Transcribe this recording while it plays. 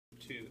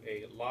to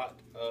a lot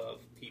of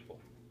people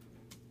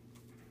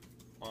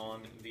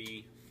on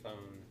the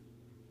phone.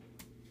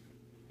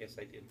 Yes,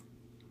 I did.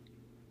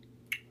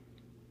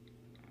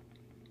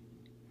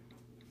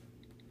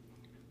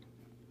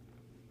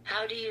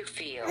 How do you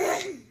feel? How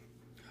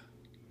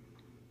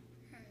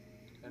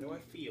do I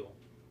feel?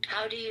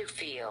 How do you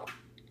feel?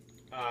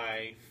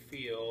 I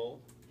feel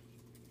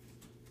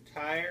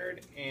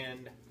tired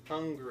and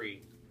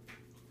hungry.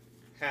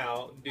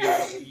 How do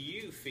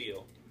you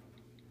feel?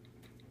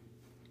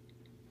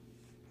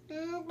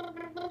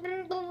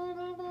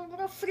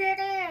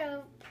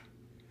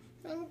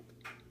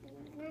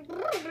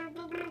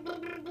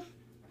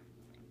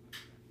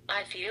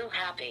 I feel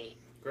happy.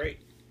 Great.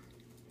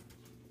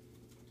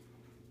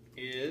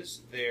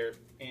 Is there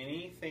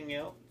anything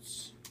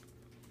else?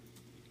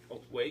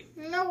 Oh, wait.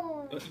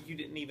 No. You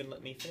didn't even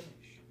let me finish.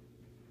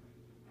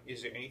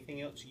 Is there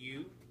anything else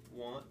you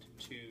want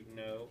to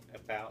know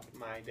about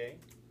my day?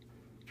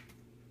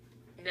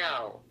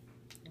 No.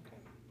 Okay.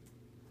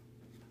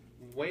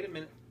 Wait a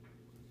minute.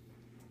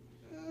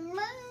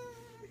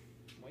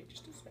 Wait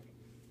just a second.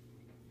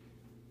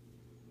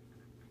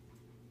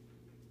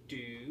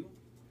 Do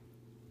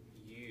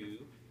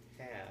you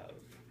have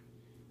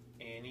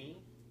anything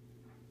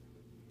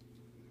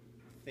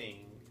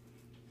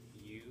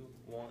you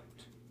want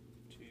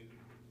to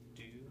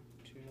do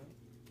tonight?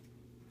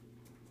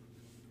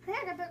 I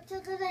had a book to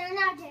go there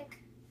magic.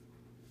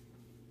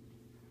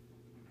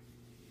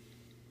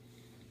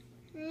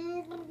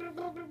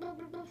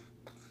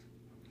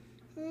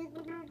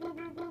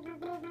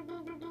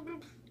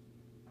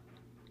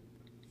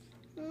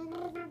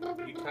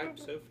 You type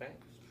so fast.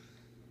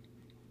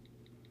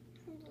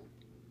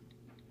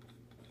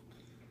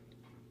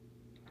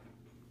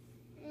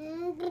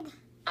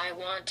 I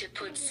want to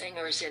put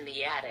singers in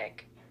the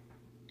attic.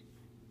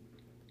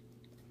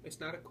 It's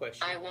not a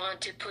question. I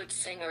want to put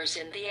singers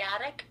in the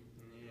attic.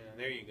 Yeah,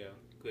 there you go.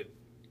 Good.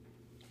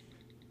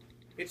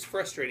 It's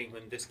frustrating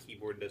when this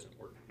keyboard doesn't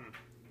work.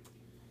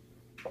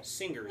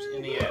 Singers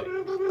in the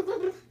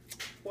attic.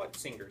 What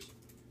singers?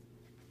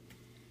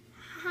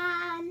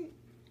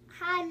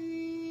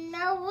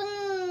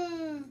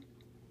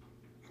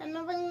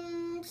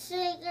 Halloween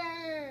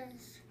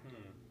singers.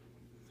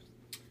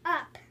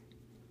 Up.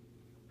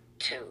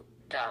 To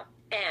the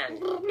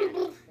end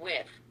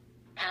with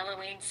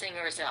Halloween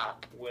singers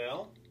up.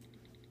 Well,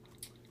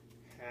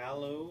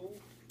 Halloween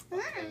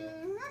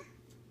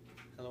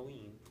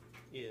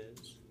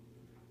is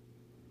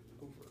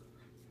over.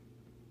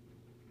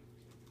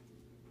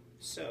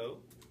 So,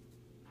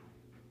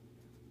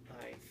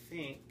 I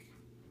think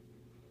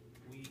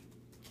we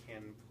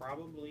can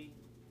probably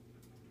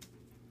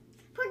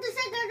Put the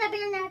singers up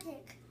in an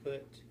attic.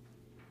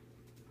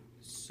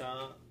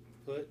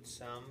 put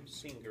some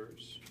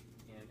singers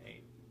in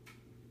a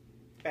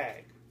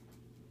bag.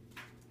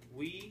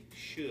 We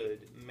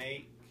should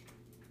make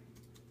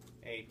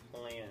a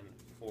plan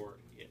for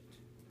it.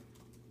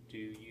 Do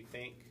you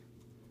think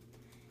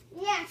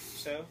Yes.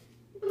 so?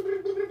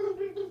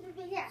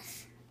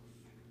 Yes.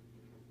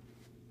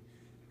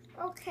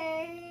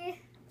 Okay.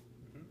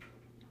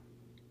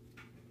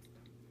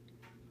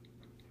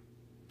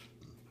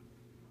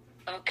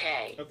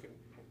 Okay. Okay.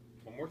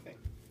 One more thing.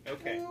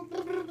 Okay.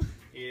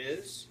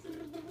 Is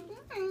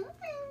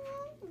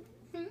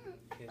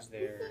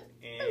there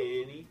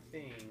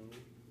anything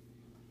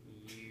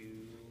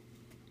you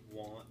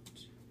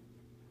want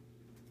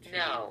to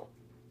No.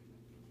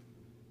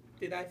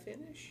 Did I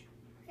finish?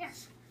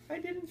 Yes. I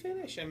didn't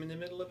finish. I'm in the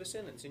middle of a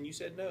sentence and you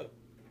said no.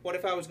 What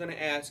if I was going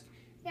to ask,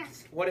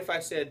 Yes. what if I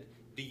said,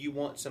 do you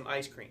want some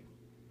ice cream?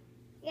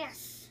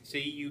 Yes. See,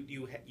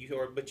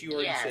 but you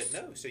already Yes.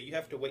 said no, so you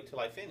have to wait till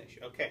I finish.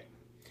 Okay.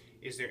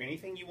 Is there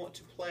anything you want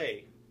to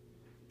play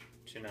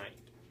tonight?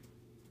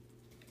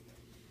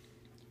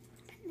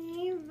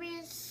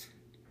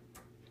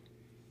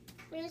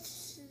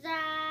 With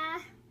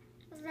the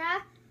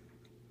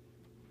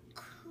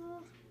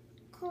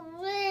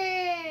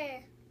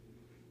clear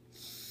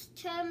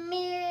to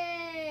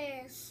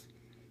miss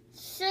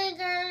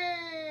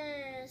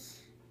singers.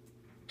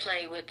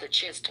 Play with the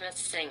Christmas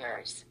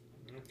singers.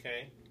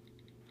 Okay.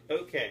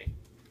 Okay.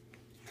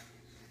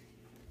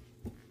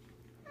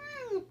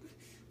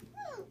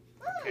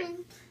 Okay.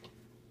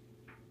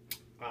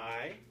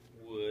 I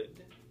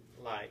would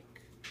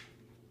like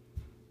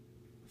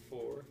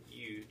for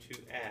you to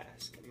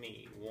ask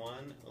me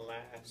one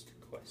last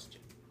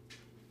question.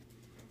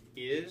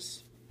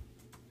 Is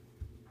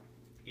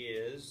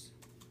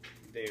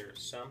there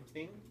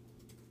something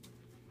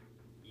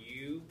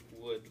you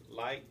would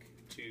like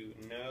to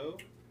know,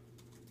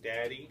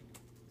 Daddy?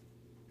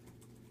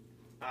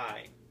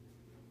 I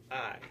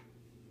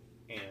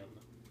am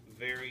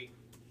very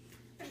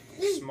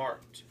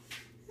smart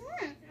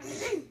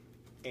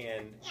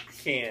and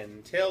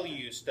can tell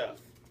you stuff.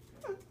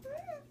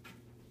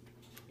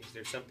 Is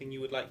there something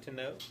you would like to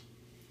know?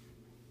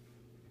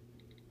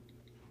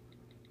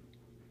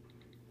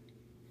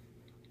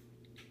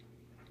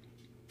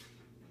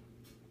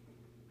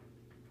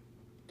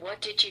 What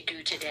What did you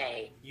do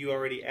today? You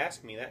already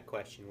asked me that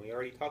question. We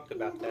already talked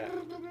about that.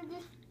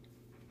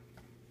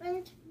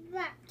 And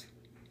that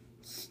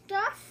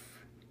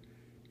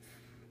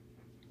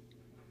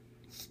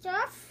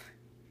stuff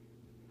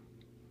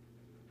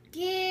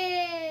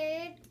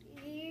did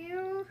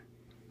you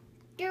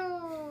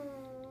do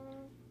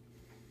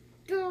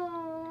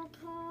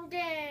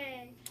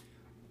today?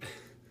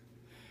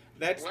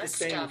 That's What the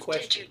same stuff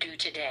question. did you do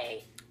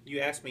today? You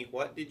asked me,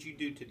 what did you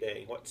do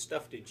today? What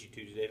stuff did you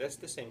do today? That's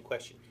the same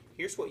question.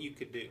 Here's what you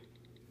could do.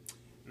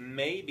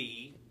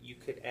 Maybe you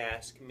could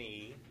ask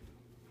me,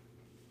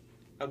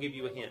 I'll give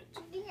you a hint.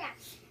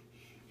 Yes.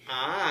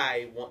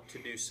 I want to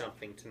do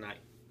something tonight.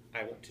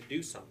 I want to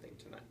do something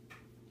tonight.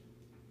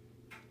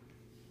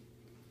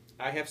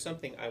 I have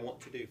something I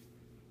want to do.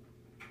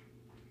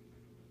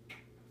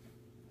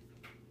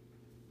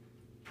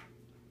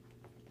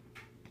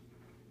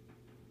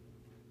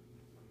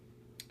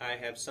 I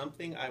have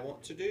something I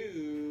want to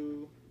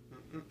do.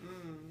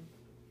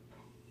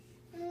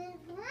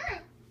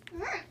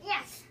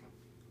 Yes.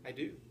 I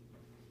do.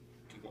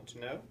 Do you want to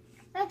know?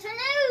 Want to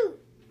know?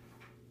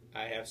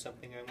 I have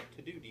something I want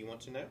to do. Do you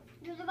want to know?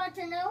 Do you want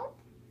to know?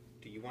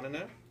 Do you want to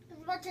know? Do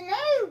you want to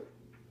know?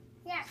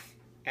 Yes.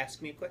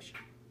 Ask me a question.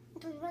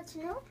 Do you want to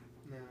know?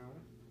 No.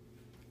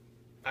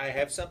 I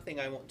have something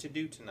I want to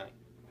do tonight.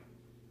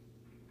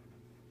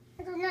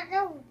 I do not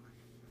know.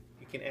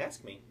 You can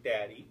ask me,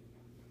 Daddy.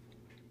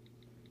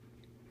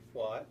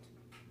 What?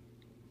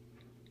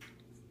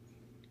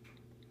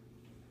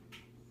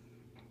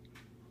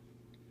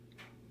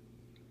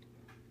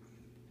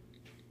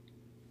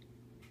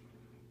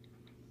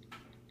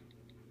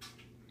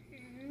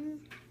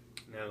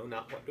 No,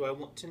 not what do I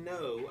want to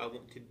know. I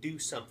want to do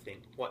something.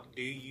 What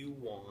do you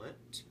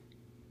want?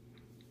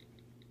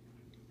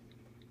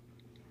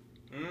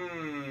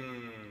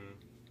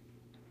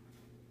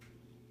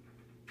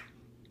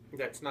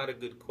 That's not a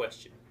good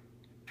question.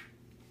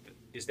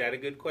 Is that a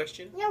good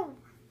question? No.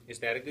 Is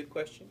that a good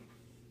question?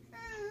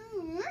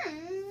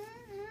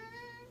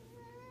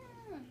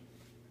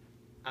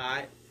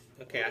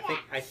 Okay.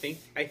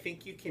 I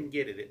think you can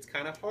get it. It's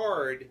kind of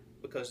hard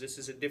because this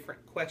is a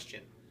different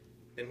question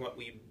than what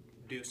we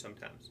do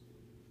sometimes.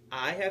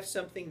 I have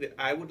something that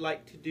I would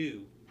like to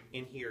do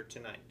in here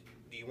tonight.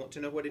 Do you want to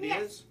know what it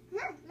is?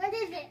 What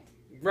is it?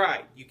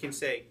 Right. You can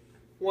say,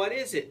 "What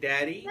is it,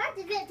 Daddy?" What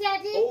is it,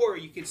 Daddy? Or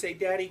you can say,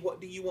 "Daddy,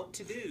 what do you want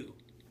to do?"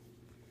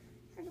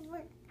 I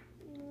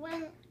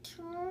want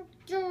to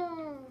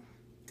do.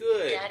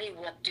 Good. Daddy,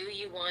 what do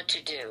you want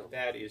to do?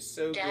 That is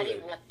so Daddy,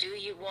 good. what do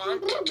you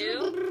want to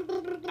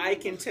do? I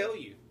can tell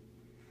you.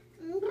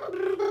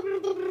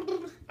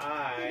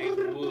 I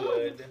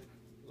would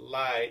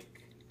like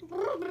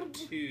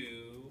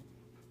to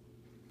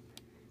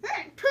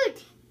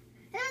Put.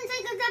 I don't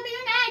think it's gonna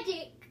be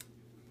magic.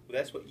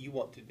 That's what you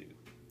want to do.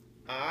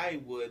 I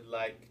would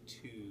like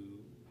to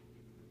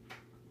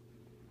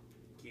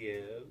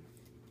give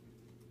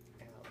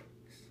Alex,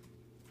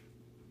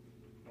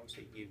 I want to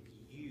say give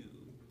you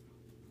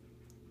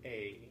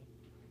a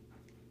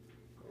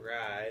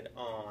ride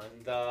on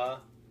the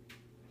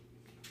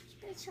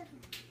Space shuttle.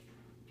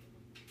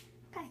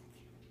 Kite.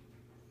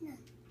 No.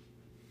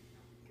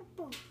 The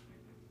bull.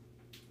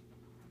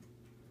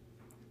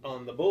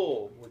 on the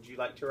bull. Would you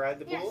like to ride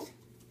the bull?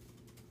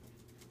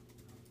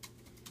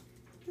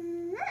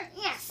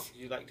 Yes.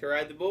 Would you like to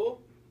ride the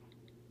bull?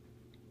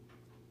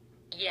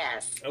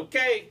 Yes.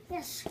 Okay,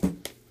 Yes.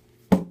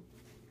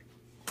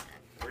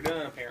 we're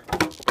done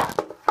apparently.